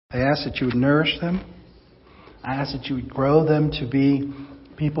I ask that you would nourish them. I ask that you would grow them to be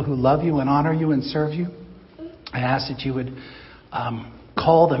people who love you and honor you and serve you. I ask that you would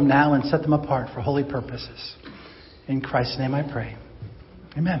call them now and set them apart for holy purposes. In Christ's name I pray.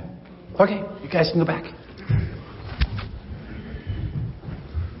 Amen. Okay, you guys can go back.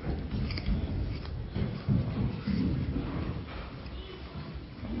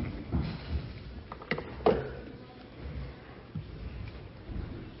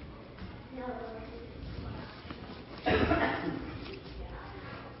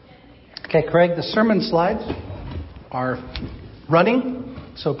 Okay, Craig, the sermon slides are running,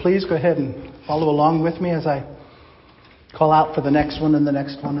 so please go ahead and follow along with me as I call out for the next one and the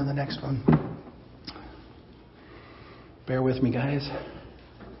next one and the next one. Bear with me, guys.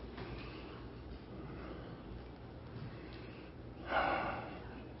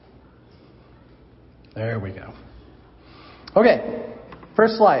 There we go. Okay,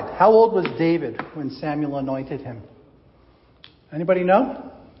 first slide. How old was David when Samuel anointed him? Anybody know?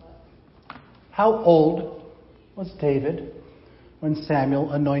 How old was David when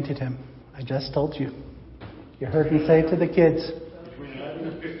Samuel anointed him? I just told you. You heard me say to the kids. Between 11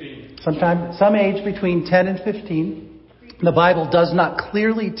 and 15. Some age between 10 and 15. The Bible does not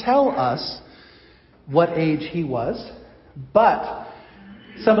clearly tell us what age he was, but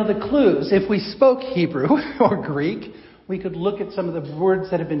some of the clues, if we spoke Hebrew or Greek, we could look at some of the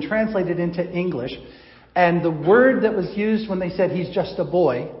words that have been translated into English. And the word that was used when they said he's just a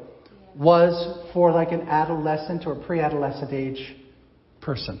boy was for like an adolescent or pre-adolescent age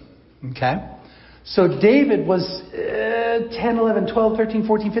person. Okay? So David was 10, 11, 12, 13,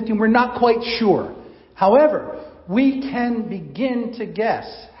 14, 15. We're not quite sure. However, we can begin to guess.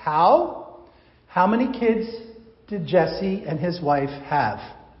 How? How many kids did Jesse and his wife have?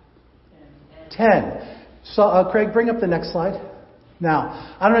 10. So, Craig, bring up the next slide.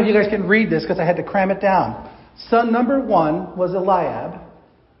 Now, I don't know if you guys can read this because I had to cram it down. Son number 1 was Eliab.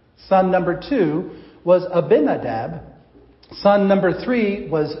 Son number 2 was Abinadab. Son number 3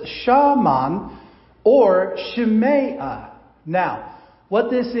 was Shaman or Shimei. Now,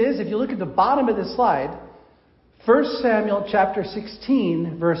 what this is, if you look at the bottom of the slide, 1 Samuel chapter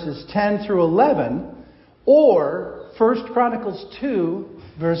 16, verses 10 through 11, or 1 Chronicles 2,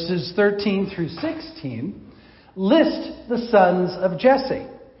 verses 13 through 16, list the sons of Jesse.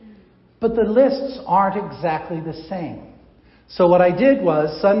 But the lists aren't exactly the same. So what I did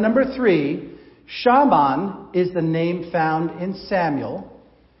was, son number 3, Shaman is the name found in Samuel.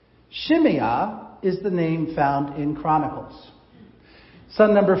 Shimei is the name found in Chronicles.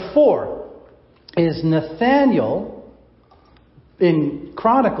 Son number 4 is Nathaniel. In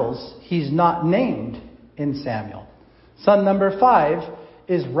Chronicles, he's not named in Samuel. Son number 5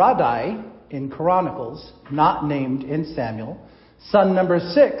 is Radai in Chronicles, not named in Samuel. Son number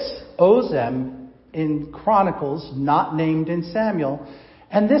 6, Ozem, in Chronicles, not named in Samuel.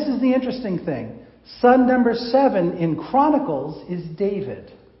 And this is the interesting thing. Son number 7 in Chronicles is David.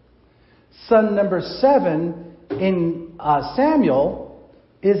 Son number 7 in Samuel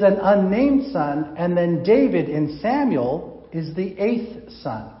is an unnamed son. And then David in Samuel is the 8th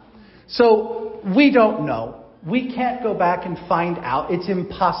son. So we don't know. We can't go back and find out. It's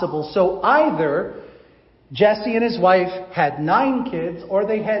impossible. So either Jesse and his wife had 9 kids, or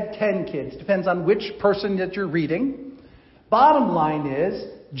they had 10 kids. Depends on which person that you're reading. Bottom line is,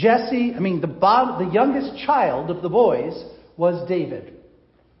 the youngest child of the boys was David.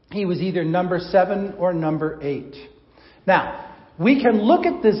 He was either number 7 or number 8. Now, we can look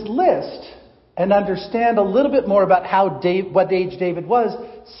at this list and understand a little bit more about what age David was.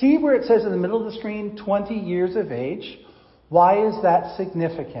 See where it says in the middle of the screen, 20 years of age. Why is that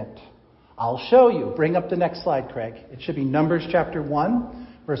significant? I'll show you. Bring up the next slide, Craig. It should be Numbers chapter 1,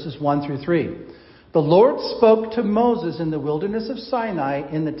 verses 1 through 3. The Lord spoke to Moses in the wilderness of Sinai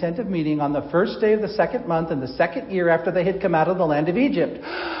in the tent of meeting on the first day of the second month in the second year after they had come out of the land of Egypt.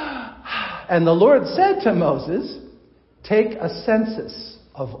 And the Lord said to Moses, take a census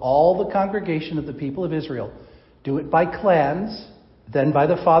of all the congregation of the people of Israel. Do it by clans, then by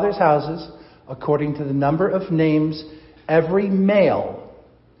the fathers' houses, according to the number of names, every male,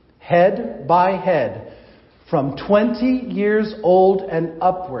 head by head, from 20 years old and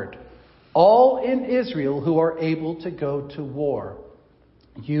upward, all in Israel who are able to go to war.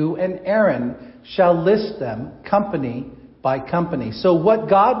 You and Aaron shall list them company by company. So what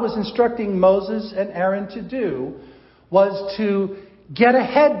God was instructing Moses and Aaron to do was to get a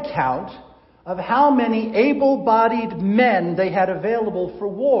head count of how many able-bodied men they had available for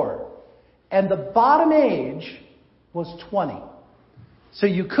war. And the bottom age was 20. So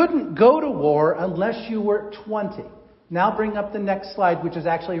you couldn't go to war unless you were 20. Now bring up the next slide, which is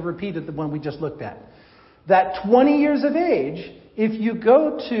actually repeated the one we just looked at. That 20 years of age, if you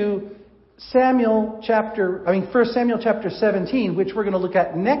go to 1 Samuel chapter 17, which we're going to look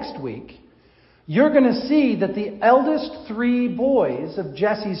at next week, you're going to see that the eldest 3 boys of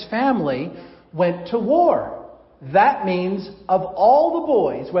Jesse's family went to war. That means of all the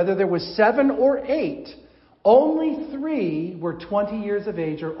boys, whether there was 7 or 8, only 3 were 20 years of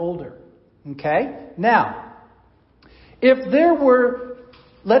age or older. Okay? Now, if there were,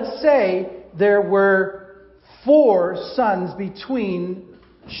 let's say there were 4 sons between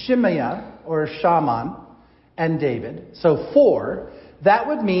Shimei or Shaman and David, so 4, that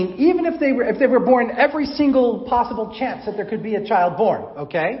would mean even if they were born every single possible chance that there could be a child born,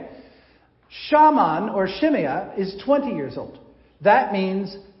 okay? Shaman or Shimei is 20 years old. That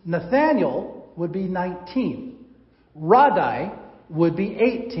means Nathaniel would be 19. Radai would be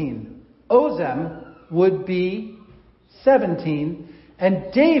 18. Ozem would be 17.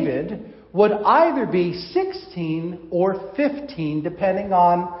 And David would either be 16 or 15, depending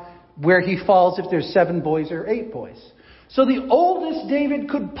on where he falls, if there's 7 boys or 8 boys. So the oldest David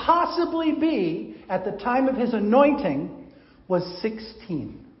could possibly be at the time of his anointing was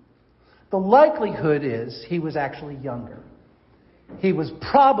 16. The likelihood is he was actually younger. He was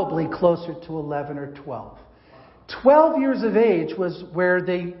probably closer to 11 or 12. 12 years of age was where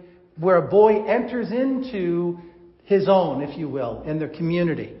a boy enters into his own, if you will, in the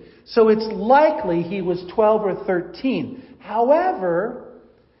community. So it's likely he was 12 or 13. However,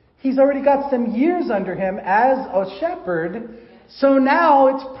 he's already got some years under him as a shepherd. So now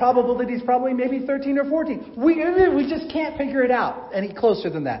it's probable that he's probably maybe 13 or 14. We just can't figure it out any closer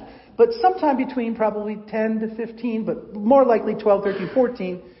than that. But sometime between probably 10 to 15, but more likely 12, 13,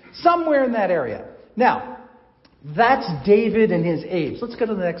 14, somewhere in that area. Now, that's David and his age. Let's go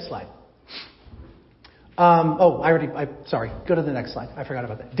to the next slide. Sorry. Go to the next slide. I forgot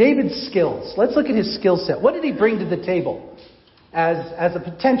about that. David's skills. Let's look at his skill set. What did he bring to the table as a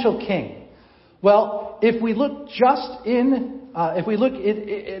potential king? Well, if we look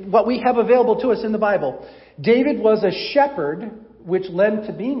at what we have available to us in the Bible, David was a shepherd, which led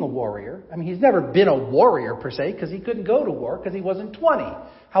to being a warrior. I mean, he's never been a warrior per se, because he couldn't go to war because he wasn't 20.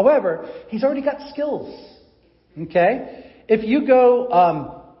 However, he's already got skills. Okay? If you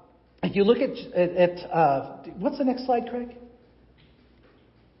go, if you look at what's the next slide, Craig?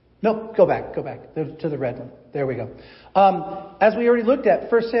 Nope, go back to the red one. There we go. As we already looked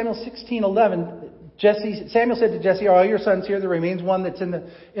at, 1 Samuel 16:11, Samuel said to Jesse, "Are all your sons here? There remains one that's in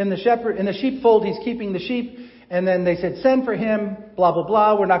the sheepfold. He's keeping the sheep." And then they said, "Send for him, blah, blah,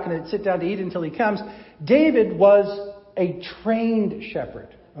 blah. We're not going to sit down to eat until he comes." David was a trained shepherd,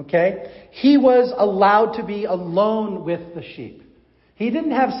 okay? He was allowed to be alone with the sheep. He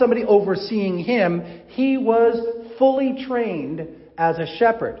didn't have somebody overseeing him. He was fully trained as a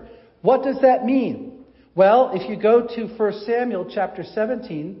shepherd. What does that mean? Well, if you go to 1 Samuel chapter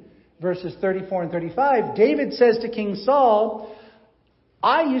 17, verses 34 and 35, David says to King Saul,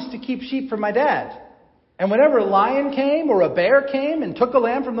 "I used to keep sheep for my dad. And whenever a lion came or a bear came and took a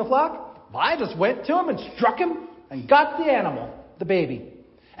lamb from the flock, I just went to him and struck him and got the animal, the baby.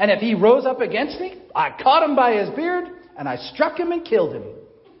 And if he rose up against me, I caught him by his beard and I struck him and killed him.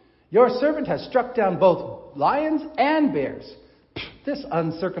 Your servant has struck down both lions and bears. This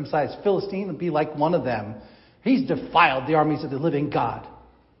uncircumcised Philistine will be like one of them. He's defiled the armies of the living God."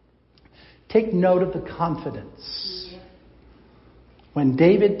 Take note of the confidence. When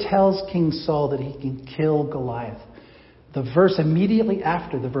David tells King Saul that he can kill Goliath, the verse immediately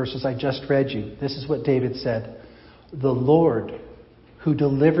after the verses I just read you, this is what David said: "The Lord who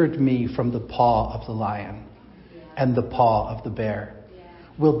delivered me from the paw of the lion and the paw of the bear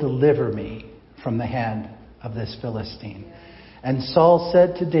will deliver me from the hand of this Philistine." And Saul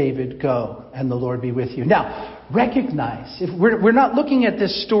said to David, "Go, and the Lord be with you." Now, recognize, if we're not looking at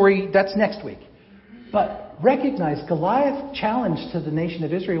this story, that's next week. But recognize, Goliath's challenge to the nation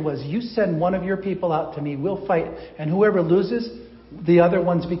of Israel was, "You send one of your people out to me, we'll fight, and whoever loses, the other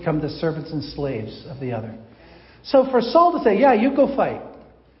ones become the servants and slaves of the other." So for Saul to say, "Yeah, you go fight,"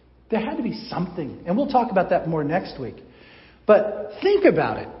 there had to be something. And we'll talk about that more next week. But think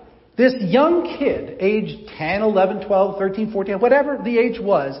about it. This young kid, age 10, 11, 12, 13, 14, whatever the age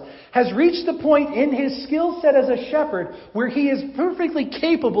was, has reached the point in his skill set as a shepherd where he is perfectly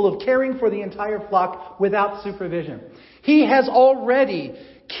capable of caring for the entire flock without supervision. He has already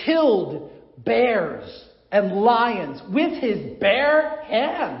killed bears and lions with his bare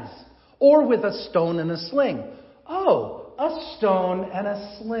hands, or with a stone and a sling. Oh, a stone and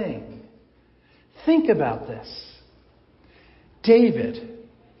a sling. Think about this. David,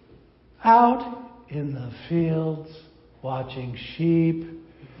 out in the fields watching sheep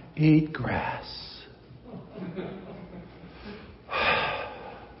eat grass.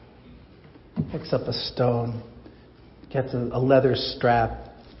 Picks up a stone, gets a leather strap,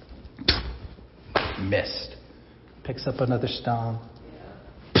 missed. Picks up another stone.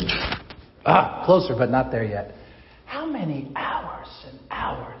 Closer, but not there yet. How many hours and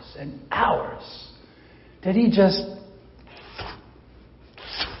hours and hours did he just...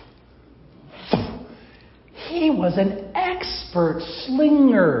 He was an expert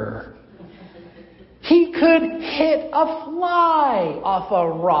slinger. He could hit a fly off a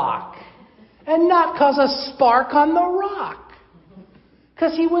rock and not cause a spark on the rock,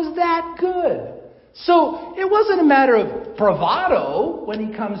 because he was that good. So it wasn't a matter of bravado when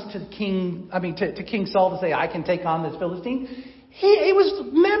he comes to King Saul to say, I can take on this Philistine. It was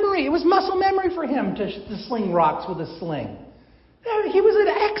memory. It was muscle memory for him to sling rocks with a sling. He was an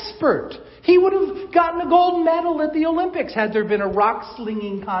expert. He would have gotten a gold medal at the Olympics had there been a rock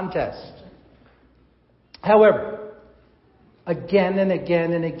slinging contest. However, again and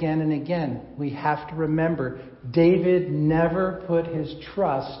again and again and again, we have to remember, David never put his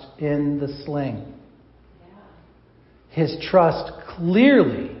trust in the sling. His trust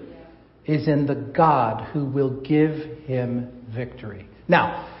clearly is in the God who will give him victory.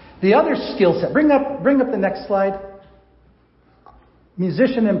 Now, the other skill set. Bring up the next slide.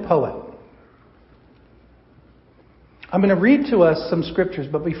 Musician and poet. I'm going to read to us some scriptures,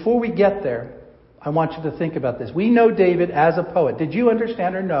 but before we get there, I want you to think about this. We know David as a poet. Did you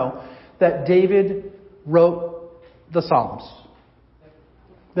understand or know that David wrote the Psalms?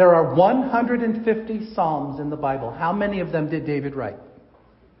 There are 150 Psalms in the Bible. How many of them did David write?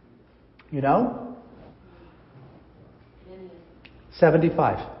 You know?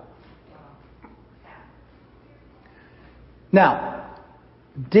 75. Now,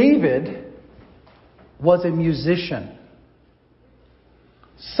 David was a musician.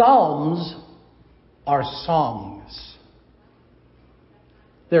 Psalms are songs.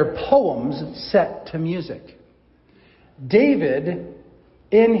 They're poems set to music. David,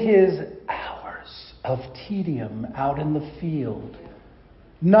 in his hours of tedium out in the field,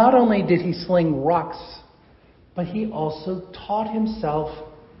 not only did he sling rocks, but he also taught himself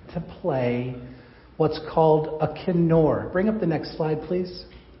to play what's called a kinnor. Bring up the next slide, please.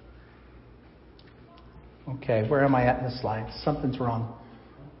 Okay, where am I at in the slide? Something's wrong.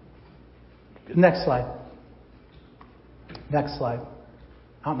 Next slide. Next slide.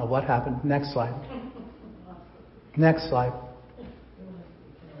 I don't know what happened. Next slide. Next slide.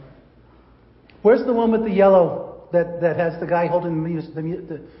 Where's the one with the yellow that has the guy holding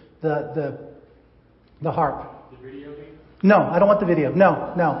the harp? The video game? No, I don't want the video.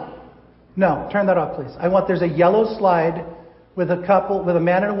 No. Turn that off, please. There's a yellow slide with a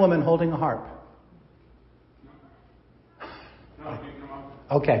man and a woman holding a harp. No, you come up.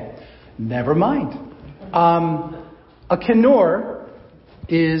 Okay. Never mind. A kinnor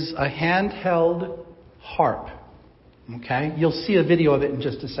is a handheld harp. Okay? You'll see a video of it in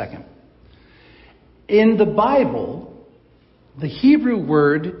just a second. In the Bible, the Hebrew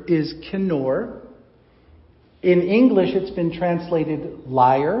word is kinnor. In English, it's been translated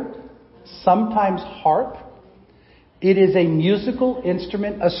lyre, sometimes harp. It is a musical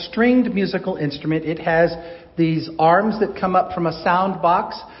instrument, a stringed musical instrument. It has these arms that come up from a sound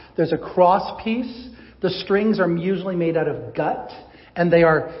box. There's a cross piece. The strings are usually made out of gut, and they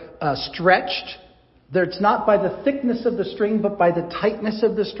are stretched. It's not by the thickness of the string, but by the tightness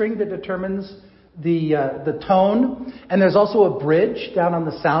of the string that determines the tone. And there's also a bridge down on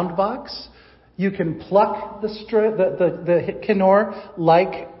the sound box. You can pluck the kinnor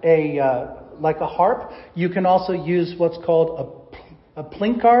like a harp. You can also use what's called a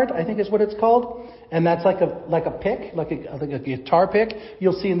plinkard, I think is what it's called, and that's like a pick, like a guitar pick.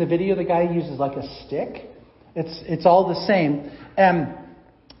 You'll see in the video the guy uses like a stick. It's all the same. And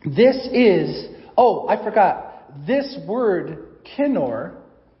this is I forgot. This word kinnor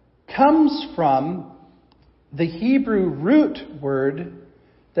comes from the Hebrew root word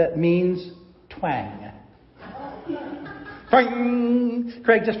that means twang.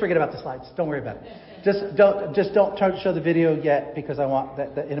 Craig, just forget about the slides. Don't worry about it. Just don't show the video yet, because I want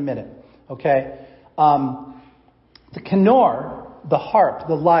that in a minute. Okay. The kinnor, the harp,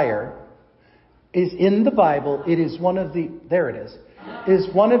 the lyre, is in the Bible. It is one of the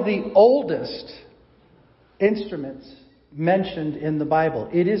one of the oldest instruments mentioned in the Bible.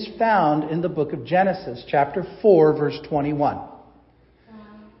 It is found in the book of Genesis, chapter 4, verse 21.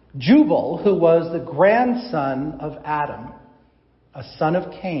 Jubal, who was the grandson of Adam, a son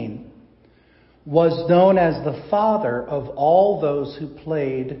of Cain, was known as the father of all those who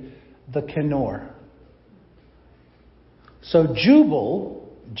played the kinnor. So Jubal,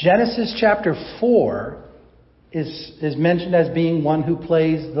 Genesis chapter 4, is mentioned as being one who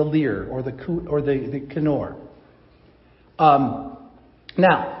plays the lyre or the kinnor. Now,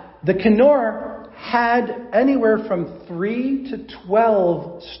 the kinnor had anywhere from 3 to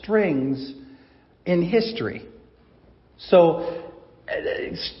 12 strings in history. So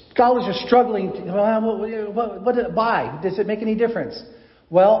scholars are struggling. Why? Does it make any difference?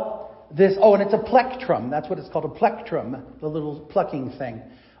 Well, and it's a plectrum. That's what it's called, a plectrum, the little plucking thing.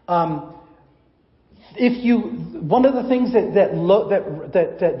 One of the things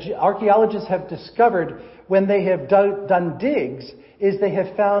that archaeologists have discovered when they have done digs is they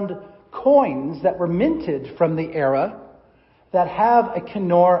have found coins that were minted from the era that have a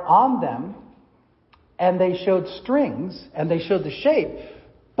kinnor on them, and they showed strings and they showed the shape,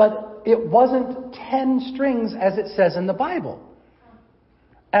 but it wasn't 10 strings as it says in the Bible.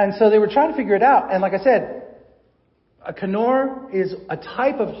 And so they were trying to figure it out. And like I said, a kinnor is a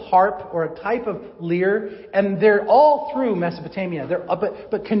type of harp or a type of lyre, and they're all through Mesopotamia.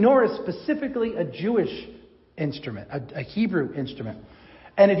 But kinnor is specifically a Jewish instrument, a Hebrew instrument.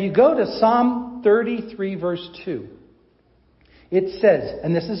 And if you go to Psalm 33, verse 2, it says,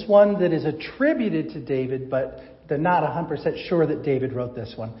 and this is one that is attributed to David, but they're not 100% sure that David wrote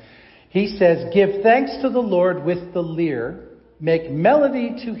this one. He says, "Give thanks to the Lord with the lyre, make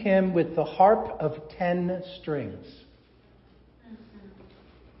melody to him with the harp of 10 strings."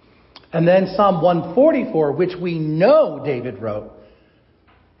 And then Psalm 144, which we know David wrote,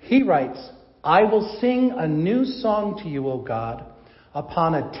 he writes, "I will sing a new song to you, O God.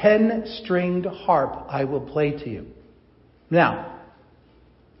 Upon a 10-stringed harp I will play to you." Now,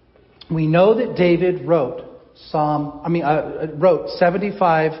 we know that David wrote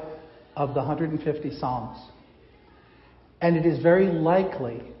 75 of the 150 Psalms. And it is very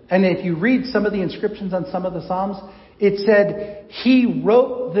likely, and if you read some of the inscriptions on some of the Psalms, it said he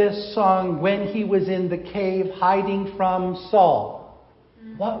wrote this song when he was in the cave hiding from Saul.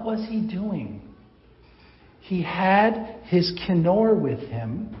 What was he doing? He had his kinnor with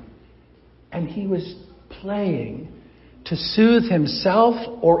him, and he was playing to soothe himself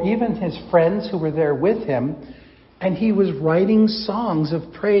or even his friends who were there with him, and he was writing songs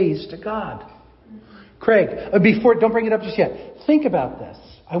of praise to God. Craig, don't bring it up just yet. Think about this.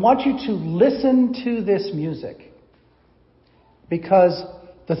 I want you to listen to this music. Because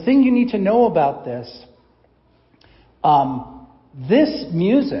the thing you need to know about this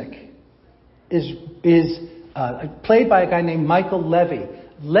music is played by a guy named Michael Levy.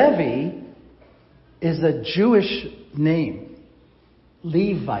 Levy is a Jewish name.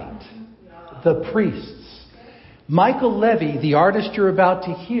 Levite. The priests. Michael Levy, the artist you're about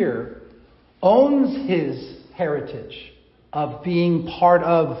to hear, owns his heritage of being part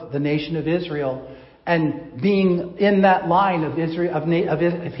of the nation of Israel and being in that line of Israel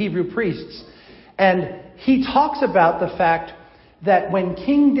of Hebrew priests. And he talks about the fact that when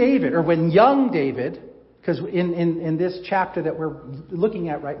King David, or when young David, because in this chapter that we're looking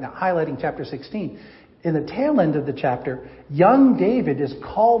at right now, highlighting chapter 16, in the tail end of the chapter, young David is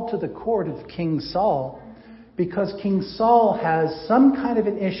called to the court of King Saul because King Saul has some kind of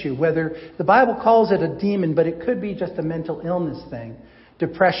an issue, whether the Bible calls it a demon, but it could be just a mental illness thing.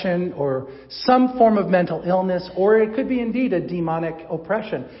 Depression or some form of mental illness, or it could be indeed a demonic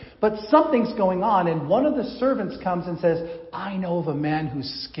oppression. But something's going on, and one of the servants comes and says, "I know of a man who's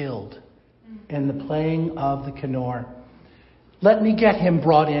skilled in the playing of the kinnor. Let me get him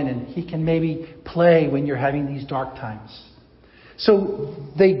brought in, and he can maybe play when you're having these dark times." So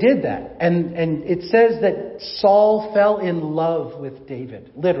they did that. And it says that Saul fell in love with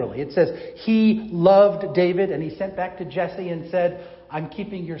David. Literally. It says he loved David, and he sent back to Jesse and said, "I'm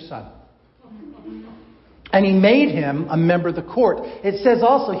keeping your son." And he made him a member of the court. It says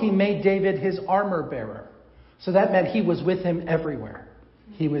also he made David his armor bearer. So that meant he was with him everywhere.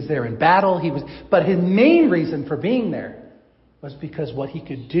 He was there in battle. But his main reason for being there was because what he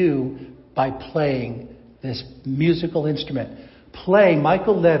could do by playing this musical instrument.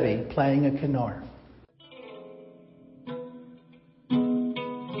 Michael Levy playing a kinnor.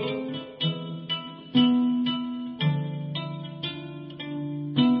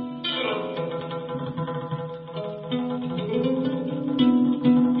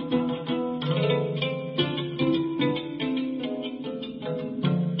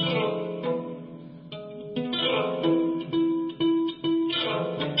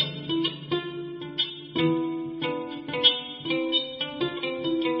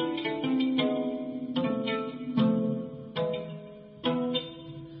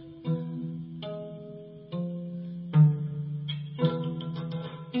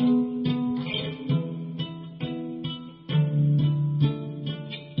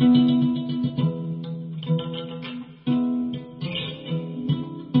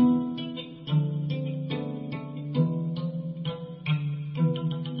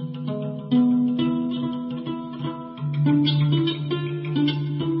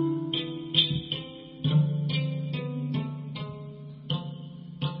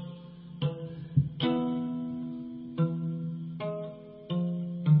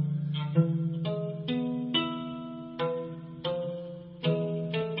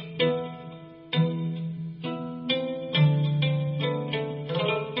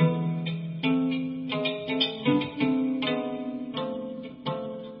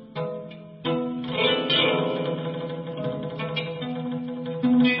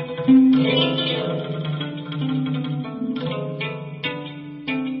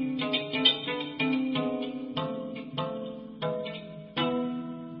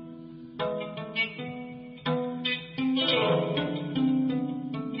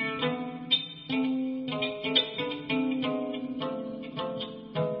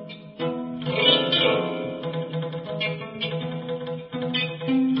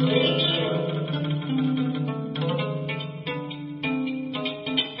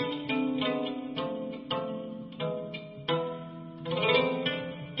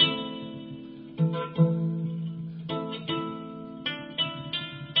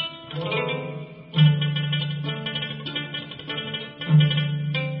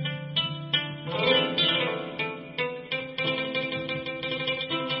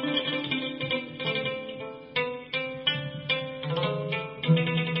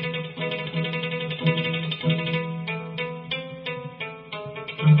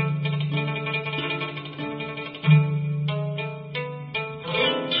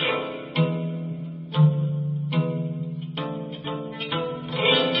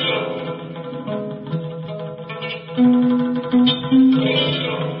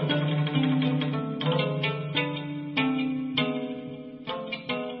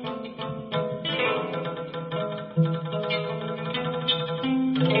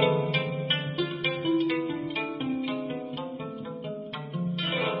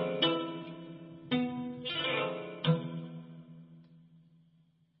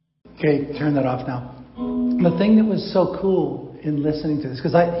 Okay, turn that off now. The thing that was so cool in listening to this,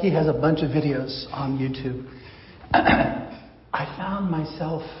 because he has a bunch of videos on YouTube, I found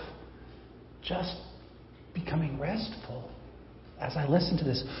myself just becoming restful as I listened to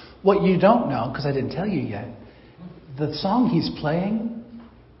this. What you don't know, because I didn't tell you yet, the song he's playing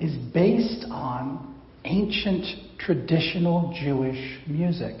is based on ancient traditional Jewish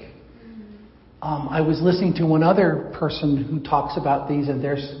music. I was listening to one other person who talks about these and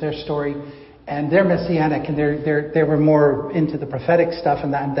their story, and they're messianic, and they were more into the prophetic stuff,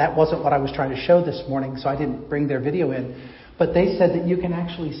 and that wasn't what I was trying to show this morning, so I didn't bring their video in. But they said that you can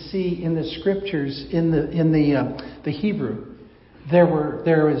actually see in the scriptures, in the Hebrew,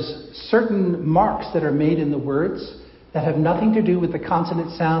 there is certain marks that are made in the words that have nothing to do with the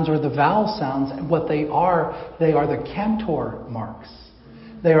consonant sounds or the vowel sounds. And what they are the cantor marks.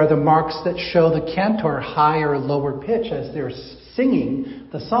 They are the marks that show the cantor high or lower pitch as they're singing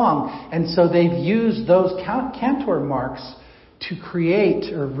the song. And so they've used those cantor marks to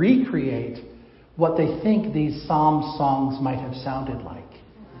create or recreate what they think these psalm songs might have sounded like.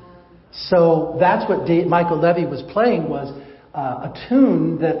 So that's what Michael Levy was playing, was a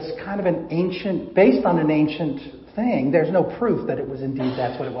tune that's kind of based on an ancient thing. There's no proof that it was indeed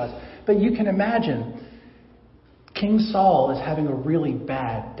that's what it was. But you can imagine King Saul is having a really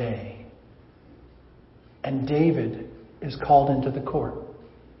bad day. And David is called into the court.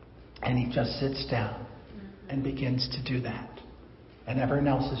 And he just sits down and begins to do that. And everyone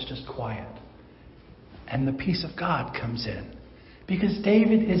else is just quiet. And the peace of God comes in. Because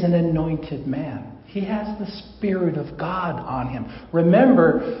David is an anointed man. He has the Spirit of God on him.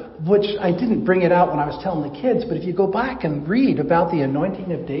 Remember, which I didn't bring it out when I was telling the kids, but if you go back and read about the anointing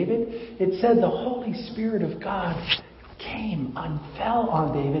of David, it said the Holy Spirit of God came and fell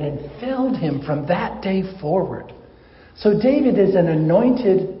on David and filled him from that day forward. So David is an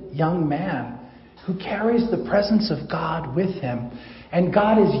anointed young man who carries the presence of God with him. And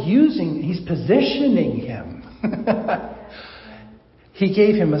God is he's positioning him. He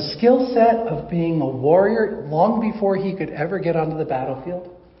gave him a skill set of being a warrior long before he could ever get onto the battlefield.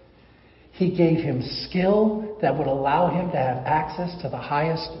 He gave him skill that would allow him to have access to the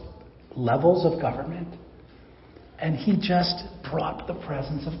highest levels of government. And he just brought the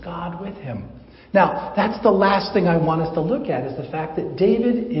presence of God with him. Now, that's the last thing I want us to look at, is the fact that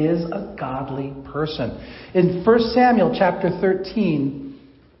David is a godly person. In 1 Samuel chapter 13,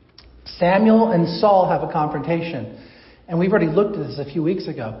 Samuel and Saul have a confrontation. And we've already looked at this a few weeks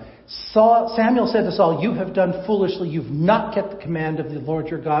ago. Samuel said to Saul, "You have done foolishly. You've not kept the command of the Lord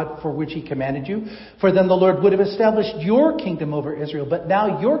your God for which he commanded you. For then the Lord would have established your kingdom over Israel. But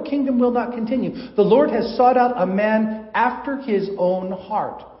now your kingdom will not continue. The Lord has sought out a man after his own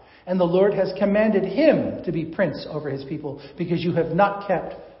heart. And the Lord has commanded him to be prince over his people, because you have not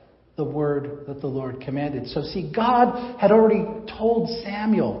kept the word that the Lord commanded." So see, God had already told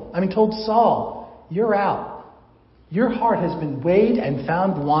Saul, "You're out. Your heart has been weighed and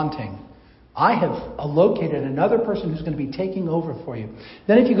found wanting. I have allocated another person who's going to be taking over for you."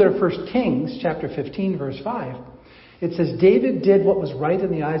 Then if you go to 1 Kings chapter 15, verse 5, It says, David did what was right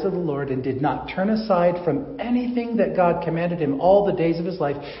in the eyes of the Lord and did not turn aside from anything that God commanded him all the days of his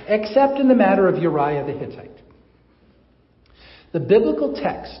life, except in the matter of Uriah the Hittite. The biblical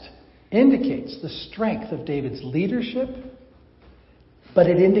text indicates the strength of David's leadership, but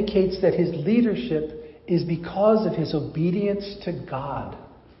it indicates that his leadership is because of his obedience to God,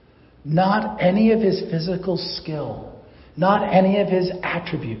 not any of his physical skill, not any of his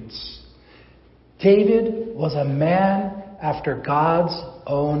attributes. David was a man after God's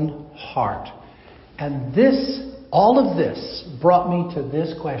own heart. And all of this brought me to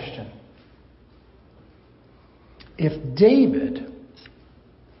this question. If David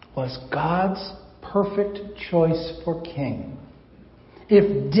was God's perfect choice for king,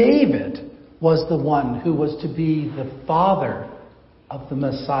 if David was the one who was to be the father of the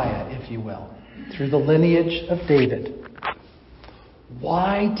Messiah, if you will, through the lineage of David,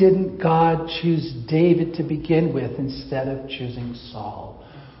 why didn't God choose David to begin with instead of choosing Saul,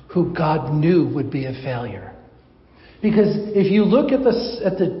 who God knew would be a failure? Because if you look at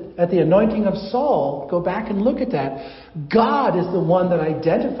the anointing of Saul, go back and look at that, God is the one that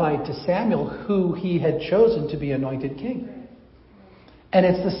identified to Samuel who he had chosen to be anointed king. And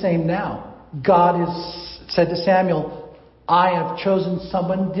it's the same now. God has said to Samuel, I have chosen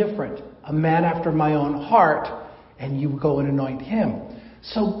someone different, a man after my own heart, and you go and anoint him.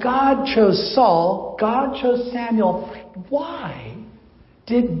 So God chose Saul. God chose Samuel. Why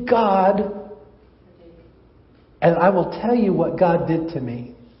did God... And I will tell you what God did to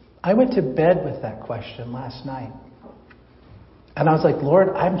me. I went to bed with that question last night. And I was like, Lord,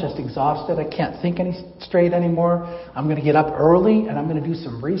 I'm just exhausted. I can't think straight anymore. I'm going to get up early and I'm going to do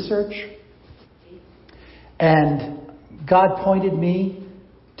some research. And God pointed me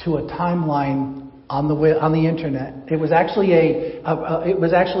to a timeline on the internet. It was actually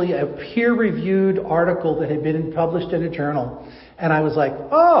a peer-reviewed article that had been published in a journal. And I was like,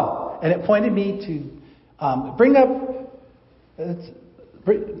 oh! And it pointed me to bring up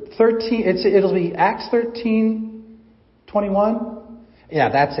 13. It'll be Acts 13:21. Yeah,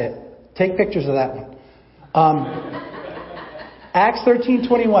 that's it. Take pictures of that one. Acts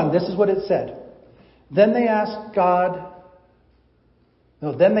 13:21. This is what it said. Then they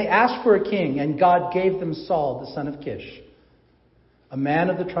asked for a king, and God gave them Saul, the son of Kish, a man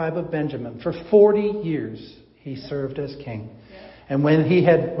of the tribe of Benjamin. For 40 years he served as king. And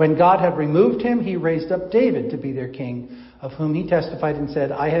when God had removed him, he raised up David to be their king, of whom he testified and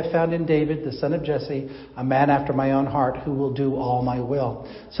said, I have found in David, the son of Jesse, a man after my own heart, who will do all my will.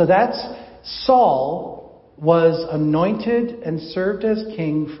 So Saul was anointed and served as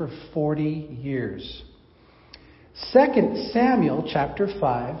king for 40 years. 2 Samuel chapter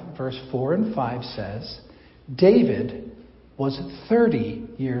 5, verse 4 and 5 says, David was 30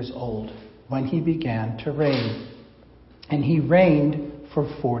 years old when he began to reign. And he reigned for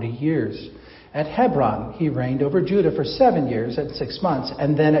 40 years. At Hebron, he reigned over Judah for 7 years and 6 months.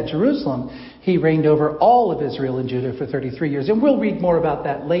 And then at Jerusalem, he reigned over all of Israel and Judah for 33 years. And we'll read more about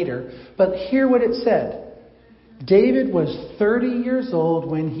that later. But hear what it said. David was 30 years old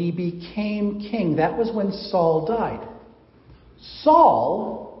when he became king. That was when Saul died.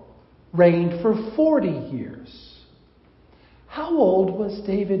 Saul reigned for 40 years. How old was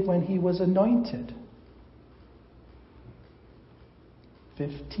David when he was anointed?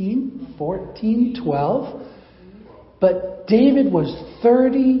 15, 14, 12. But David was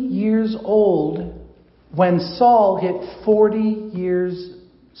 30 years old when Saul hit 40 years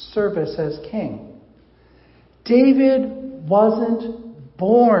service as king. David wasn't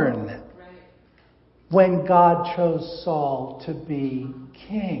born when God chose Saul to be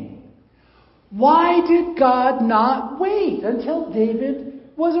king. Why did God not wait until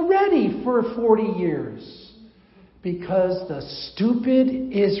David was ready for 40 years? Because the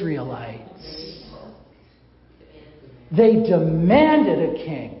stupid Israelites, they demanded a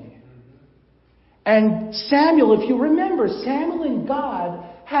king. And Samuel, if you remember, Samuel and God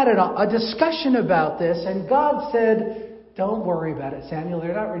had a discussion about this, and God said, don't worry about it, Samuel.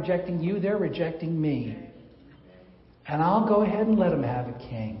 They're not rejecting you, they're rejecting me. And I'll go ahead and let them have a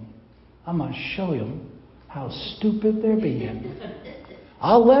king. I'm going to show them how stupid they're being.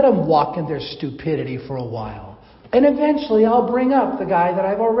 I'll let them walk in their stupidity for a while. And eventually I'll bring up the guy that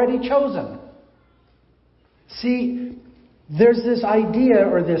I've already chosen. See, there's this idea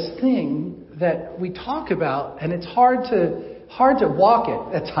or this thing that we talk about, and it's hard to walk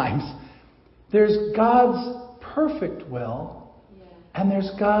it at times. There's God's perfect will, and there's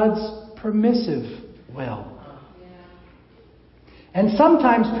God's permissive will. And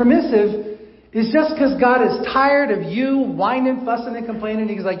sometimes permissive is just because God is tired of you whining, fussing, and complaining.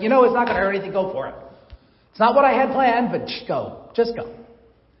 He's like, it's not going to hurt anything, go for it. It's not what I had planned, but just go. Just go.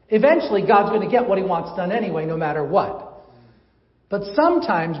 Eventually, God's going to get what He wants done anyway, no matter what. But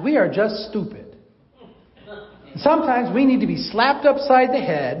sometimes we are just stupid. Sometimes we need to be slapped upside the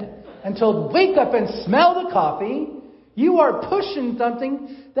head and told, wake up and smell the coffee. You are pushing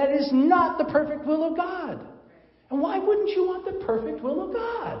something that is not the perfect will of God. And why wouldn't you want the perfect will of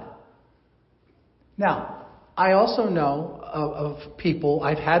God? Now, I also know of people,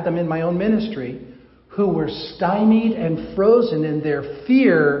 I've had them in my own ministry, who were stymied and frozen in their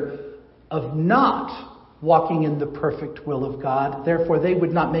fear of not walking in the perfect will of God. Therefore, they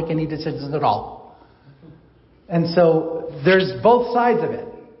would not make any decisions at all. And so there's both sides of it.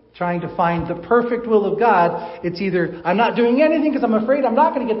 Trying to find the perfect will of God. It's either I'm not doing anything because I'm afraid I'm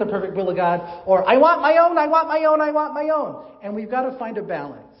not going to get the perfect will of God, or I want my own, I want my own, I want my own. And we've got to find a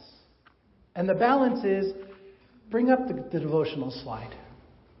balance. And the balance is, bring up the devotional slide.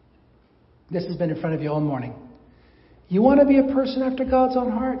 This has been in front of you all morning. You want to be a person after God's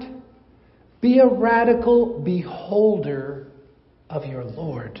own heart? Be a radical beholder of your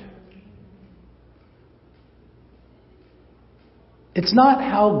Lord. It's not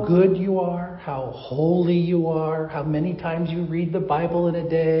how good you are, how holy you are, how many times you read the Bible in a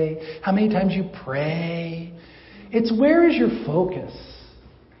day, how many times you pray. It's where is your focus?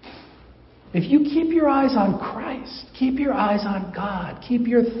 If you keep your eyes on Christ, keep your eyes on God, keep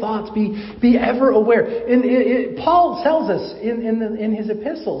your thoughts, be ever aware. Paul tells us in his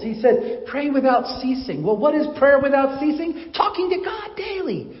epistles, he said, pray without ceasing. Well, what is prayer without ceasing? Talking to God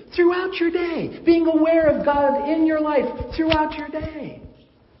daily, throughout your day. Being aware of God in your life throughout your day.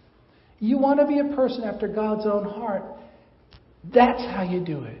 You want to be a person after God's own heart. That's how you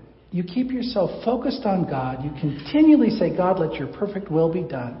do it. You keep yourself focused on God. You continually say, God, let your perfect will be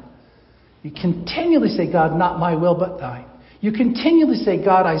done. You continually say, God, not my will, but thine. You continually say,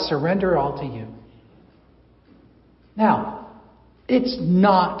 God, I surrender all to you. Now, it's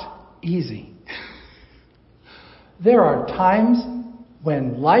not easy. There are times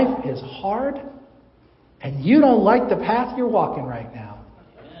when life is hard and you don't like the path you're walking right now.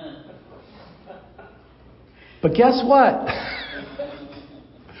 But guess what?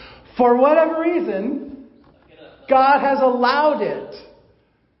 For whatever reason, God has allowed it.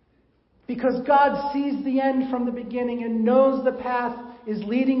 Because God sees the end from the beginning and knows the path is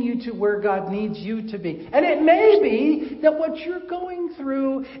leading you to where God needs you to be. And it may be that what you're going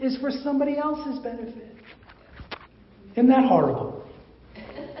through is for somebody else's benefit. Isn't that horrible?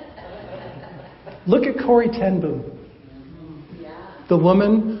 Look at Corrie ten Boom. The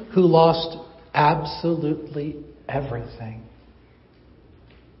woman who lost absolutely everything.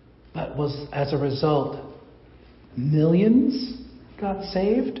 But was, as a result, millions got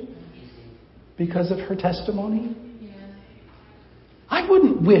saved. Because of her testimony? Yeah. I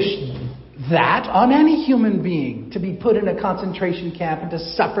wouldn't wish that on any human being, to be put in a concentration camp and to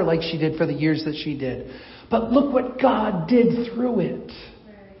suffer like she did for the years that she did. But look what God did through it.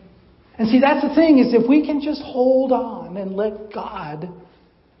 Right. And see, that's the thing, is if we can just hold on and let God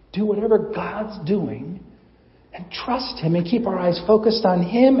do whatever God's doing and trust Him and keep our eyes focused on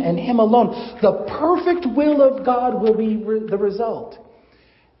Him and Him alone, the perfect will of God will be the result.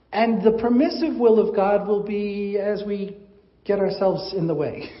 And the permissive will of God will be as we get ourselves in the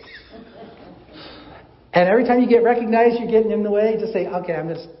way. And every time you get recognized you're getting in the way, just say, okay, I'm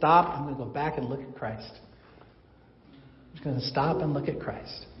going to stop. I'm going to go back and look at Christ. I'm just going to stop and look at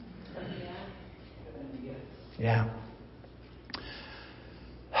Christ. Yeah.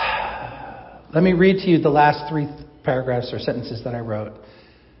 Let me read to you the last 3 paragraphs or sentences that I wrote.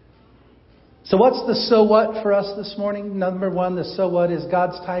 So what's the so what for us this morning? Number 1, the so what is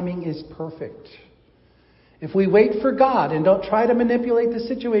God's timing is perfect. If we wait for God and don't try to manipulate the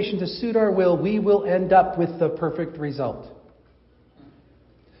situation to suit our will, we will end up with the perfect result.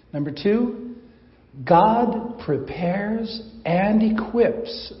 Number 2, God prepares and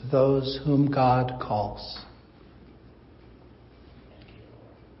equips those whom God calls.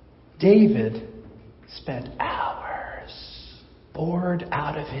 David spent hours bored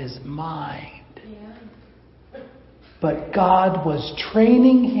out of his mind. Yeah. But God was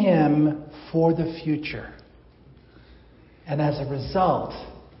training him for the future. And as a result,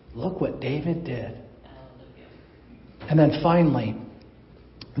 look what David did. And then finally,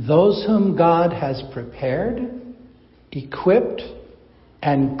 those whom God has prepared, equipped,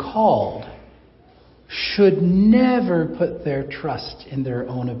 and called should never put their trust in their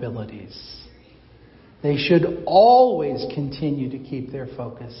own abilities. They should always continue to keep their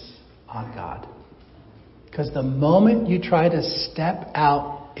focus on God. Because the moment you try to step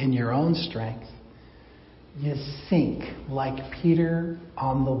out in your own strength, you sink like Peter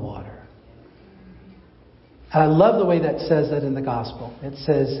on the water. And I love the way that says that in the gospel. It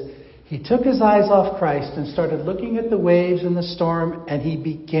says, he took his eyes off Christ and started looking at the waves and the storm, and he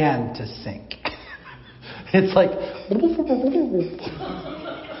began to sink. It's like...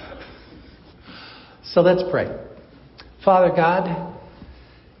 So let's pray. Father God,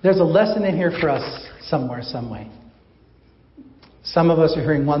 there's a lesson in here for us somewhere, some way. Some of us are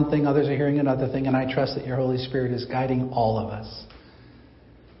hearing one thing, others are hearing another thing, and I trust that your Holy Spirit is guiding all of us.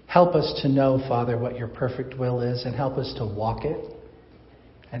 Help us to know, Father, what your perfect will is, and help us to walk it,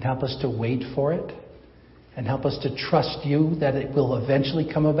 and help us to wait for it, and help us to trust you that it will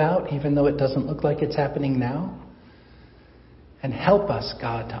eventually come about, even though it doesn't look like it's happening now. And help us,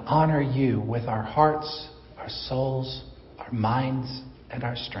 God, to honor you with our hearts, our souls, our minds, and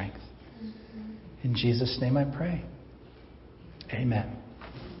our strength. In Jesus' name I pray. Amen.